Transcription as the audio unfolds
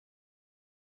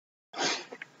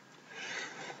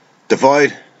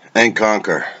Divide and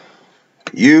conquer.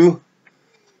 You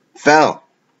fell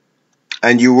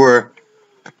and you were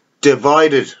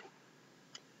divided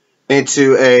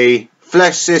into a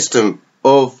flesh system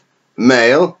of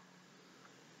male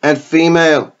and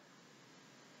female.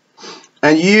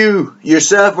 And you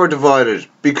yourself are divided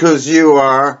because you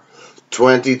are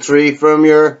 23 from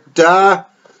your da,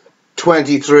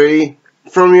 23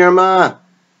 from your ma.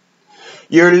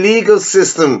 Your legal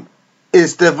system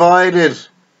is divided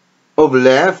of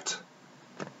left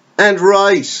and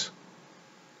right.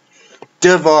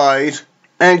 Divide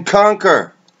and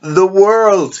conquer. The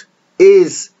world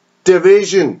is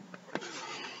division.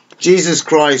 Jesus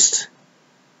Christ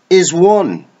is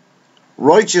one.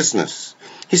 Righteousness.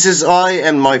 He says, I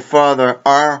and my Father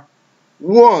are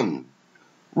one.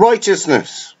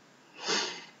 Righteousness.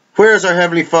 Where is our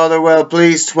Heavenly Father well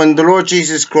pleased? When the Lord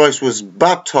Jesus Christ was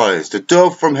baptized, a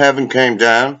dove from heaven came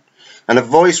down, and a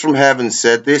voice from heaven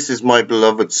said, This is my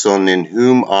beloved Son, in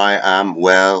whom I am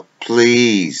well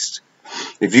pleased.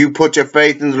 If you put your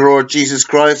faith in the Lord Jesus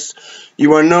Christ,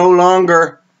 you are no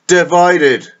longer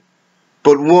divided,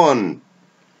 but one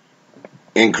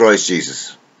in Christ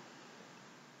Jesus.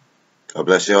 God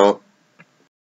bless you all.